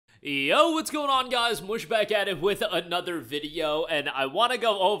Yo, what's going on, guys? Mush back at it with another video, and I want to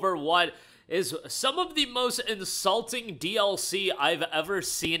go over what is some of the most insulting DLC I've ever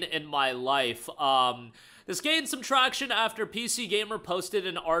seen in my life. This gained some traction after PC Gamer posted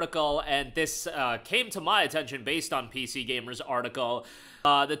an article, and this came to my attention based on PC Gamer's article.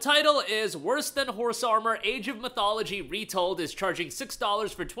 The title is Worse Than Horse Armor, Age of Mythology Retold is charging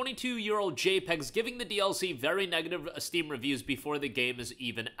 $6 for 22-year-old JPEGs, giving the DLC very negative Steam reviews before the game is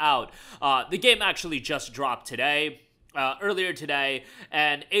even out. The game actually just dropped today. Earlier today,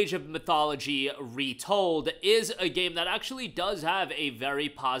 and Age of Mythology Retold is a game that actually does have a very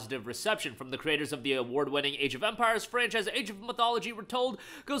positive reception from the creators of the award-winning Age of Empires franchise. Age of Mythology Retold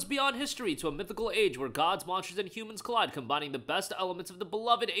goes beyond history to a mythical age where gods, monsters, and humans collide, combining the best elements of the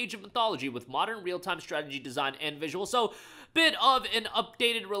beloved Age of Mythology with modern real-time strategy design and visual. So, bit of an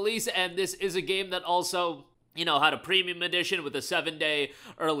updated release, and this is a game that also, you know, had a premium edition with a 7-day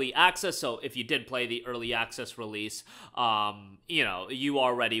early access. So if you did play the early access release, you know, you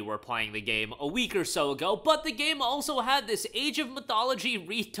already were playing the game a week or so ago. But the game also had this Age of Mythology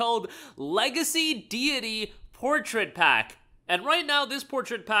Retold Legacy Deity Portrait Pack. And right now, this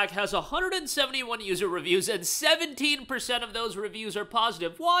portrait pack has 171 user reviews, and 17% of those reviews are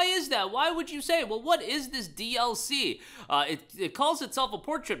positive. Why is that? Why would you say, well, what is this DLC? It calls itself a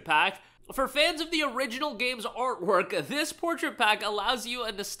portrait pack. For fans of the original game's artwork, this portrait pack allows you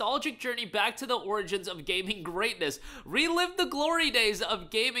a nostalgic journey back to the origins of gaming greatness. Relive the glory days of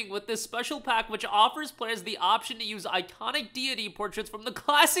gaming with this special pack, which offers players the option to use iconic deity portraits from the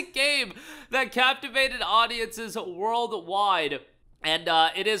classic game that captivated audiences worldwide. And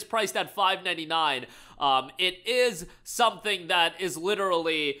it is priced at $5.99. It is something that is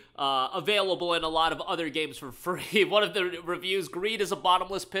literally available in a lot of other games for free. One of the reviews, greed is a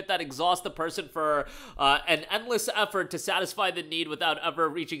bottomless pit that exhausts the person for an endless effort to satisfy the need without ever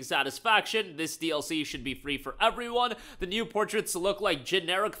reaching satisfaction. This DLC should be free for everyone. The new portraits look like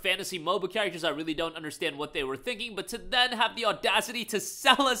generic fantasy MOBA characters. I really don't understand what they were thinking, but to then have the audacity to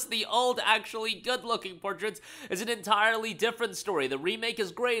sell us the old, actually good-looking portraits is an entirely different story. The remake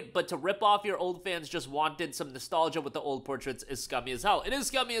is great, but to rip off your old fans just wanted some nostalgia with the old portraits is scummy as hell. It is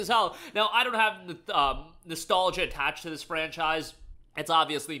scummy as hell. Now, I don't have nostalgia attached to this franchise. It's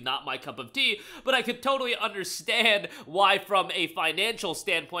obviously not my cup of tea, but I could totally understand why, from a financial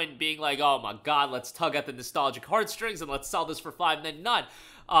standpoint, being like, oh my god, let's tug at the nostalgic heartstrings and let's sell this for $5.99.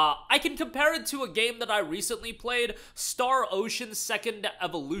 I can compare it to a game that I recently played. Star Ocean Second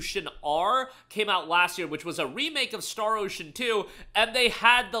Evolution R came out last year, which was a remake of Star Ocean 2, and they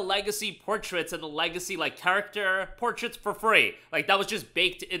had the legacy portraits and the legacy, like, character portraits for free. Like, that was just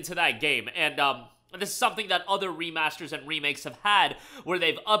baked into that game, and this is something that other remasters and remakes have had, where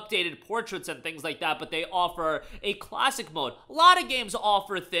they've updated portraits and things like that, but they offer a classic mode. A lot of games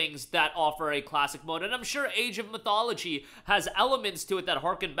offer things that offer a classic mode, and I'm sure Age of Mythology has elements to it that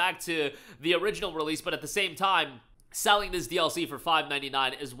harken back to the original release, but at the same time, selling this DLC for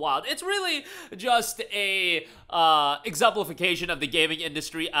 $5.99 is wild. It's really just a exemplification of the gaming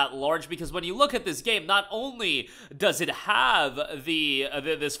industry at large, because when you look at this game, not only does it have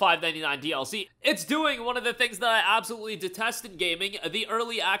this $5.99 DLC, it's doing one of the things that I absolutely detest in gaming, the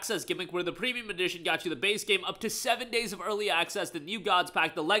early access gimmick, where the premium edition got you the base game, up to 7 days of early access, the new gods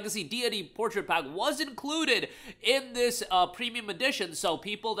pack, the legacy deity portrait pack was included in this premium edition. So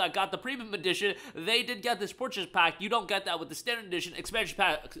people that got the premium edition, they did get this portrait pack. You don't get that with the standard edition. Expansion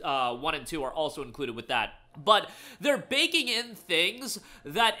pack 1 and 2 are also included with that. But they're baking in things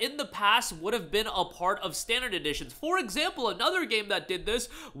that in the past would have been a part of standard editions. For example, another game that did this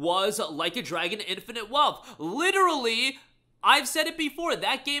was Like a Dragon Infinite Wealth. Literally, I've said it before,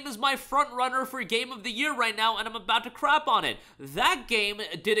 that game is my front runner for Game of the Year right now, and I'm about to crap on it. That game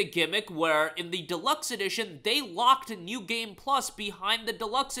did a gimmick where in the Deluxe Edition, they locked New Game Plus behind the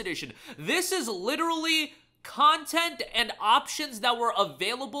Deluxe Edition. This is literally content and options that were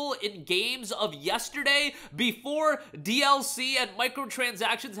available in games of yesterday before DLC and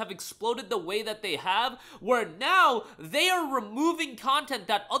microtransactions have exploded the way that they have, where now they are removing content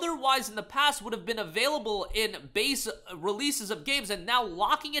that otherwise in the past would have been available in base releases of games, and now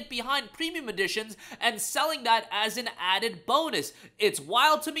locking it behind premium editions and selling that as an added bonus. It's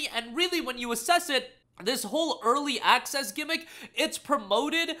wild to me, and really when you assess it, this whole early access gimmick, it's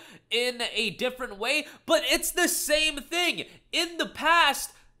promoted in a different way, but it's the same thing. In the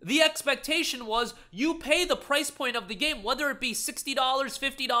past, the expectation was you pay the price point of the game, whether it be $60,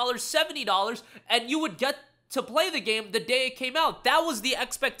 $50, $70, and you would get to play the game the day it came out. That was the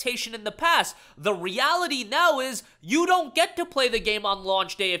expectation in the past. The reality now is you don't get to play the game on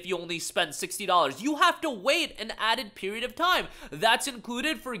launch day if you only spend $60. You have to wait an added period of time. That's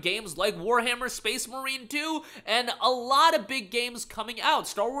included for games like Warhammer Space Marine 2 and a lot of big games coming out.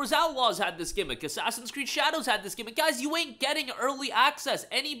 Star Wars Outlaws had this gimmick. Assassin's Creed Shadows had this gimmick. Guys, you ain't getting early access.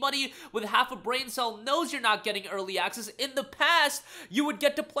 Anybody with half a brain cell knows you're not getting early access. In the past, you would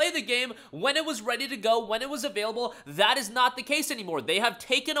get to play the game when it was ready to go, when it was available. That is not the case anymore. They have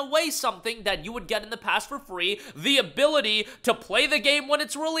taken away something that you would get in the past for free, the ability to play the game when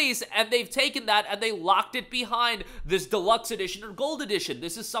it's released, and they've taken that and they locked it behind this deluxe edition or gold edition.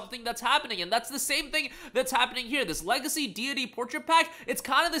 This is something that's happening, and that's the same thing that's happening here. This Legacy Deity Portrait Pack, it's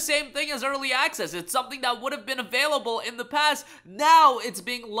kind of the same thing as early access. It's something that would have been available in the past. Now it's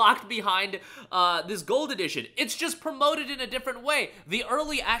being locked behind this gold edition. It's just promoted in a different way. The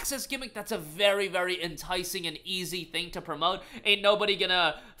early access gimmick, that's a very, very enticing and easy thing to promote. Ain't nobody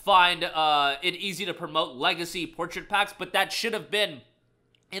gonna find it easy to promote Legacy Portrait Packs, but that should have been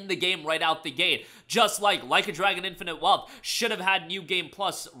in the game right out the gate. Just like a Dragon Infinite Wealth should have had New Game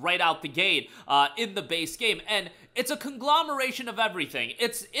Plus right out the gate in the base game. And it's a conglomeration of everything.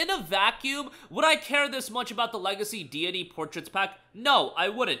 It's in a vacuum. Would I care this much about the Legacy Deity Portraits Pack? No, I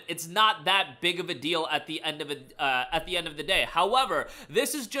wouldn't. It's not that big of a deal at the end of the day. However,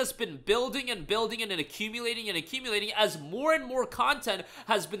 this has just been building and building and accumulating as more and more content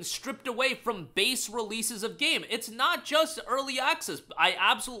has been stripped away from base releases of game. It's not just early access. I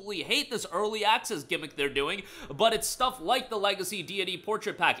absolutely hate this early access gimmick they're doing, but it's stuff like the Legacy Deity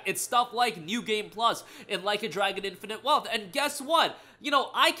Portrait Pack. It's stuff like New Game Plus and Like a Dragon Infinite Wealth. And guess what? You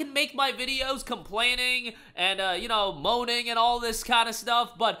know, I can make my videos complaining and, you know, moaning and all this kind of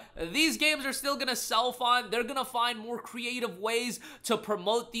stuff, but these games are still gonna sell fine. They're gonna find more creative ways to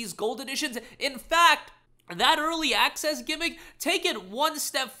promote these gold editions. In fact, that early access gimmick, take it one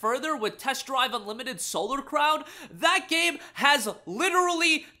step further with Test Drive Unlimited Solar Crown. That game has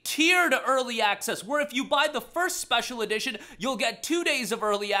literally tiered early access, where if you buy the first special edition, you'll get 2 days of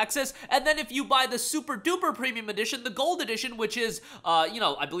early access, and then if you buy the super duper premium edition, the gold edition, which is, you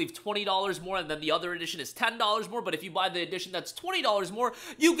know, I believe $20 more, and then the other edition is $10 more, but if you buy the edition that's $20 more,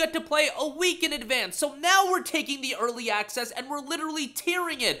 you get to play a week in advance. So now we're taking the early access and we're literally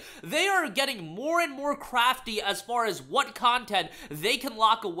tiering it. They are getting more and more crafty as far as what content they can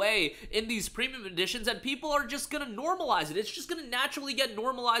lock away in these premium editions, and people are just gonna normalize it. It's just gonna naturally get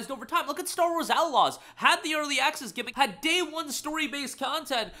normalized over time. Look at Star Wars Outlaws. Had the early access gimmick, had day one story-based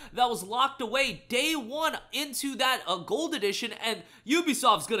content that was locked away day one into that gold edition, and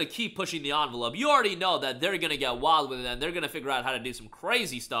Ubisoft's gonna keep pushing the envelope. You already know that they're gonna get wild with it, and they're gonna figure out how to do some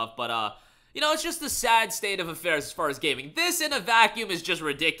crazy stuff, but you know, it's just a sad state of affairs as far as gaming. This in a vacuum is just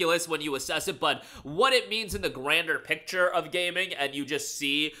ridiculous when you assess it, but what it means in the grander picture of gaming, and you just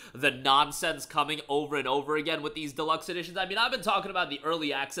see the nonsense coming over and over again with these deluxe editions. I mean, I've been talking about the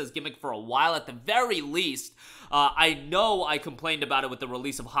early access gimmick for a while at the very least. I know I complained about it with the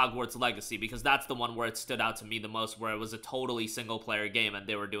release of Hogwarts Legacy, because that's the one where it stood out to me the most, where it was a totally single-player game and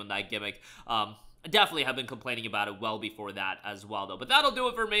they were doing that gimmick. I definitely have been complaining about it well before that as well, though. But that'll do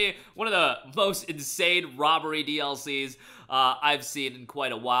it for me. One of the most insane robbery DLCs I've seen in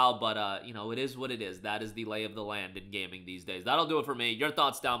quite a while, but, you know, it is what it is. That is the lay of the land in gaming these days. That'll do it for me. Your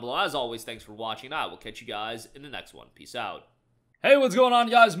thoughts down below. As always, thanks for watching. I will catch you guys in the next one. Peace out. Hey, what's going on,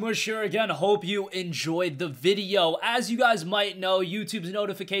 guys? Mush here again. Hope you enjoyed the video. As you guys might know, YouTube's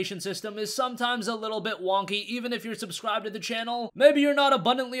notification system is sometimes a little bit wonky, even if you're subscribed to the channel. Maybe you're not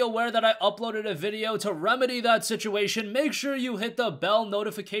abundantly aware that I uploaded a video. To remedy that situation, make sure you hit the bell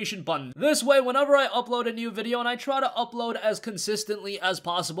notification button. This way, whenever I upload a new video, and I try to upload as consistently as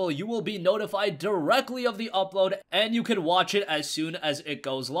possible, you will be notified directly of the upload, and you can watch it as soon as it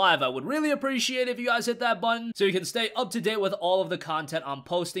goes live. I would really appreciate it if you guys hit that button so you can stay up to date with all of the content I'm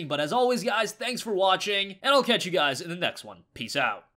posting. But as always, guys, thanks for watching, and I'll catch you guys in the next one. Peace out.